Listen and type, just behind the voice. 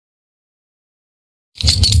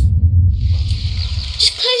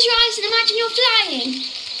you're flying.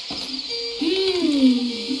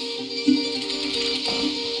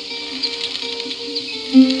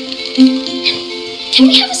 Can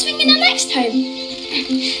we have a swing in our next home?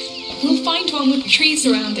 We'll find one with trees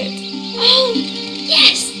around it. Oh,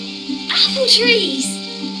 yes! Apple trees!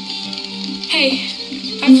 Hey,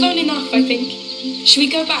 I've flown enough, I think. Should we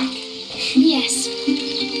go back? Yes.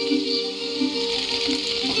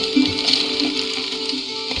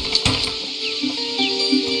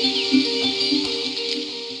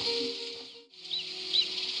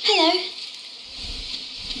 Hello.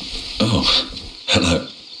 Oh, hello.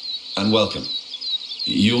 And welcome.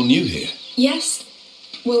 You're new here? Yes.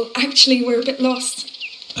 Well, actually, we're a bit lost.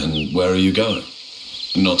 And where are you going?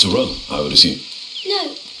 Not to Rome, I would assume.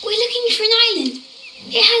 No, we're looking for an island.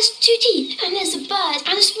 It has 2 teeth, and there's a bird,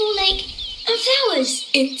 and a small lake, and flowers.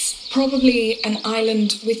 It's probably an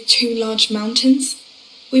island with 2 large mountains.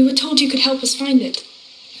 We were told you could help us find it.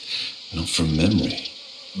 Not from memory.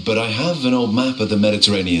 But I have an old map of the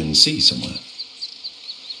Mediterranean Sea somewhere.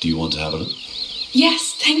 Do you want to have a look?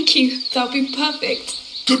 Yes, thank you. That'll be perfect.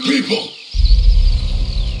 Good people!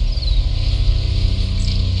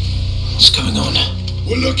 What's going on?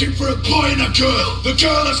 We're looking for a boy and a girl. The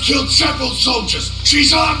girl has killed several soldiers.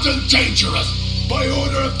 She's armed and dangerous. By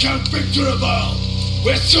order of Count Victor of Earl.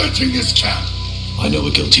 We're searching this camp. I know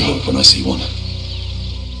a guilty look when I see one.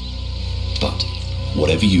 But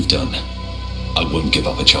whatever you've done, I won't give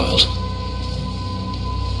up a child.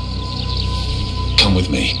 Come with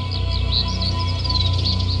me.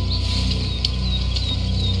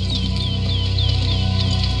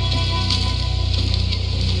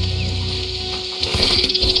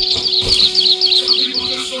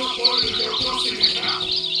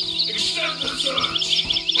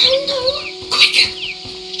 Oh no! Quick!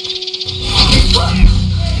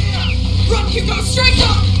 Run, Hugo! Straight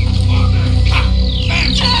up!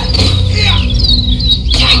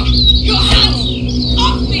 Take your hands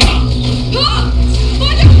off me!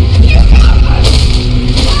 Why don't you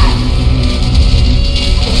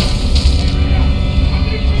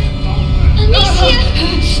Amicia!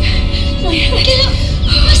 My head. Get up!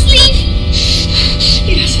 You must leave!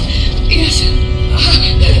 Yes.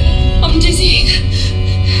 I'm dizzy.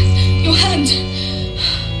 Your hand.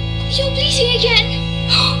 You're bleeding again!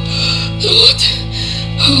 Lord.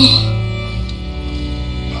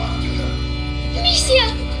 Amicia!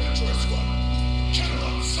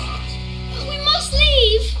 We must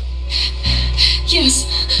leave! Yes.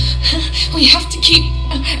 We have to keep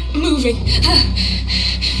moving.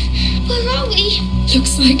 Where are we?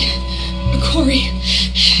 Looks like a quarry.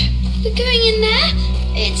 We're going in there?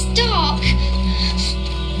 It's dark.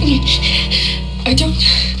 I don't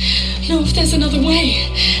know if there's another way.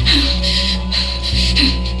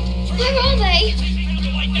 Where are they?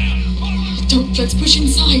 Don't, let's push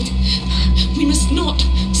inside. We must not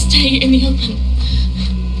stay in the open.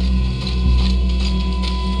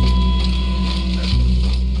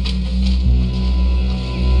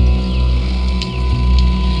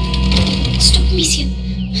 Stop, Amicia.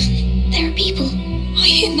 There are people. I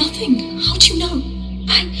hear nothing. How do you know?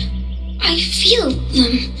 I feel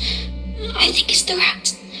them. I think it's the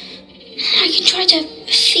rats. I can try to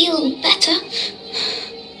feel better.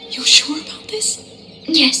 You're sure about this?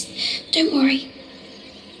 Yes, don't worry.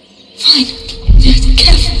 Fine.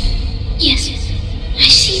 Careful. Yes, I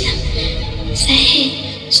see them. They're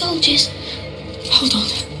here. Soldiers. Hold on.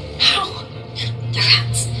 How? The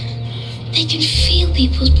rats. They can feel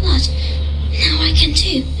people's blood. Now I can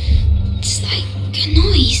too. It's like a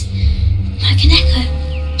noise. Like an echo.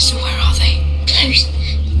 So where are they? Close.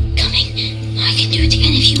 Coming. I can do it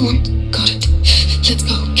again if you want. Got it. Let's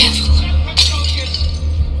go. Careful.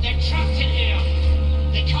 They're trapped in here.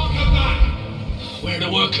 They can't go back. Where are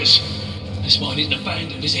the workers? This mine isn't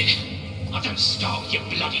abandoned, is it? I don't start with your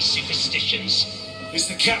bloody superstitions. It's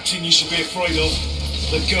the captain you should be afraid of.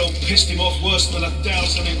 The girl pissed him off worse than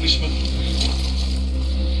 1,000 Englishmen.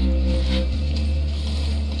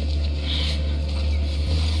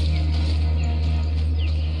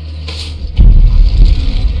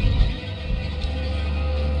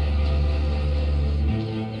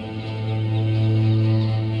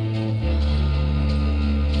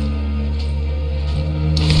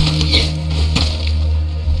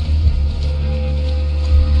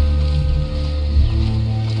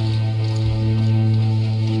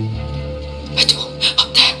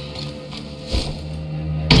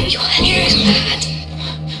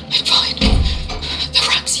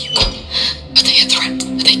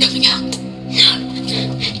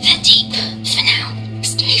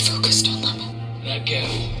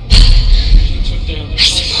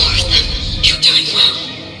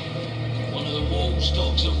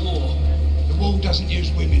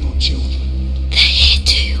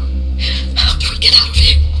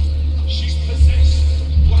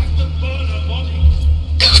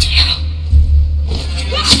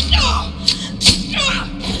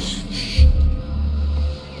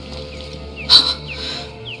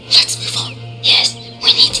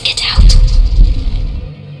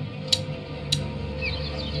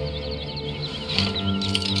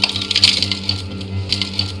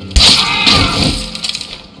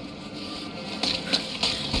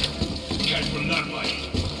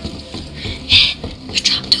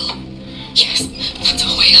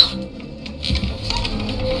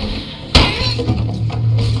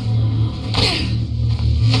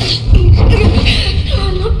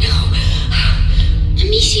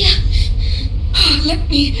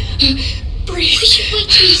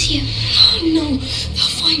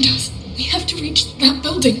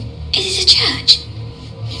 building? Is it a church?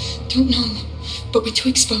 Don't know, but we're too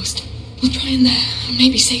exposed. We'll try in there.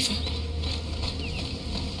 Maybe safer.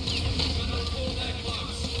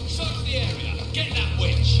 Search the area. Get that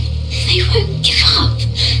witch. They won't give up.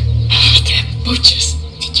 They're butchers.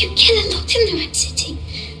 Did you kill her locked in the Red City?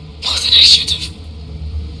 More than I should have.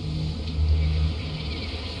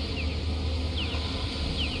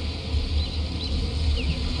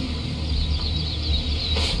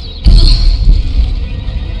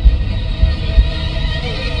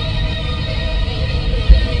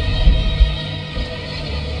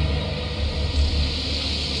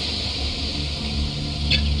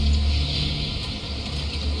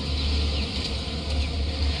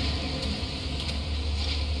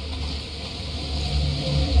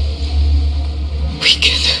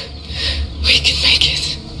 We can make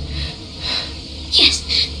it. Yes,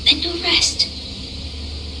 then you'll rest.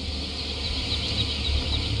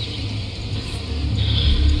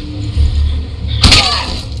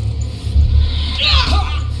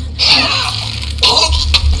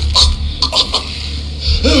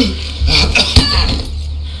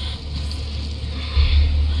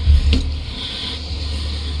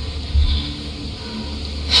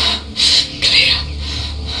 Clear.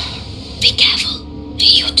 Be careful.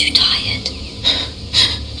 You're too tired.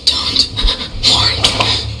 Don't worry.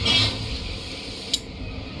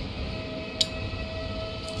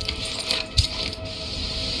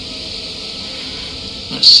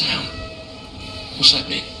 That sound. What's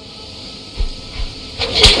happening?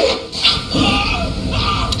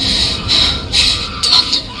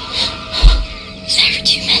 There are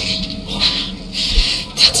too many.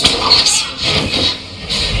 That's us.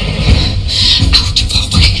 Out of our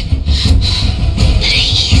way.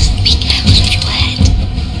 Please, be careful of your head.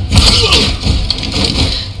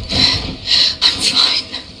 I'm fine.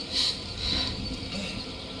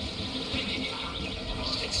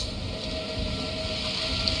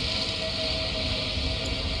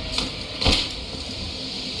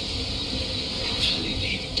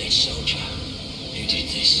 Absolutely dead soldier. Who did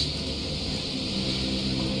this?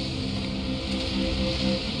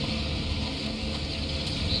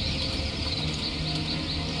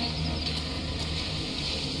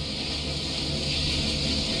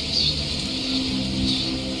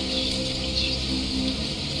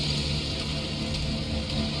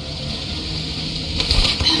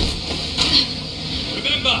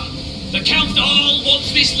 Remember, the Count Arl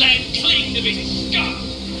wants this land cleaned of its scum.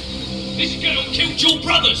 This girl killed your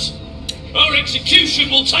brothers. Her execution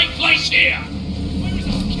will take place here. Where is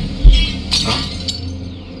our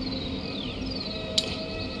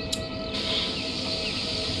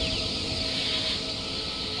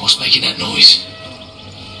What's making that noise?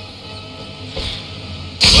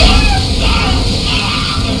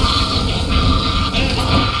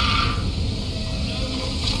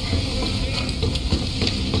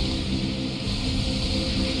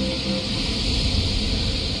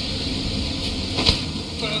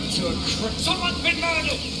 Someone's been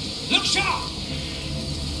murdered! Look sharp!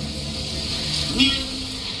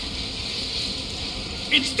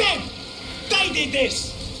 It's them! They did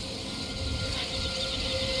this!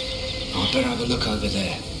 I'd better have a look over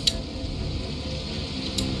there.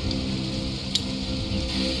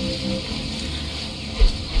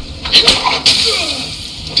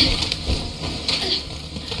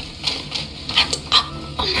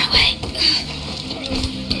 On my way.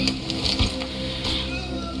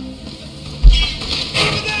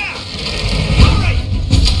 Over there! Hurry!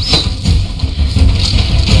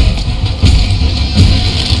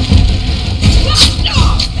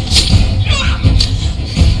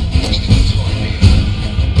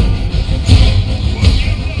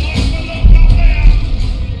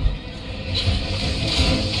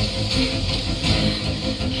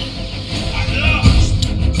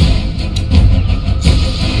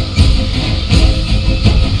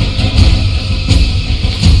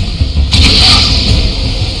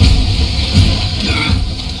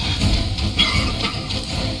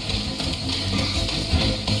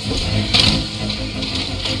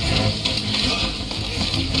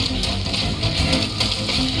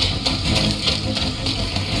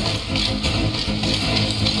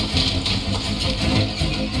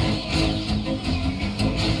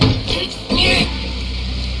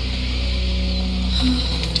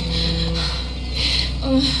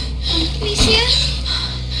 Amicia?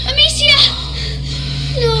 Amicia!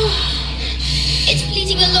 No. It's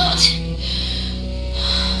bleeding a lot.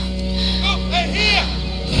 Oh, they're here!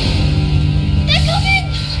 They're coming!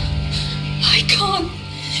 I can't.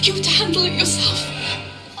 You have to handle it yourself.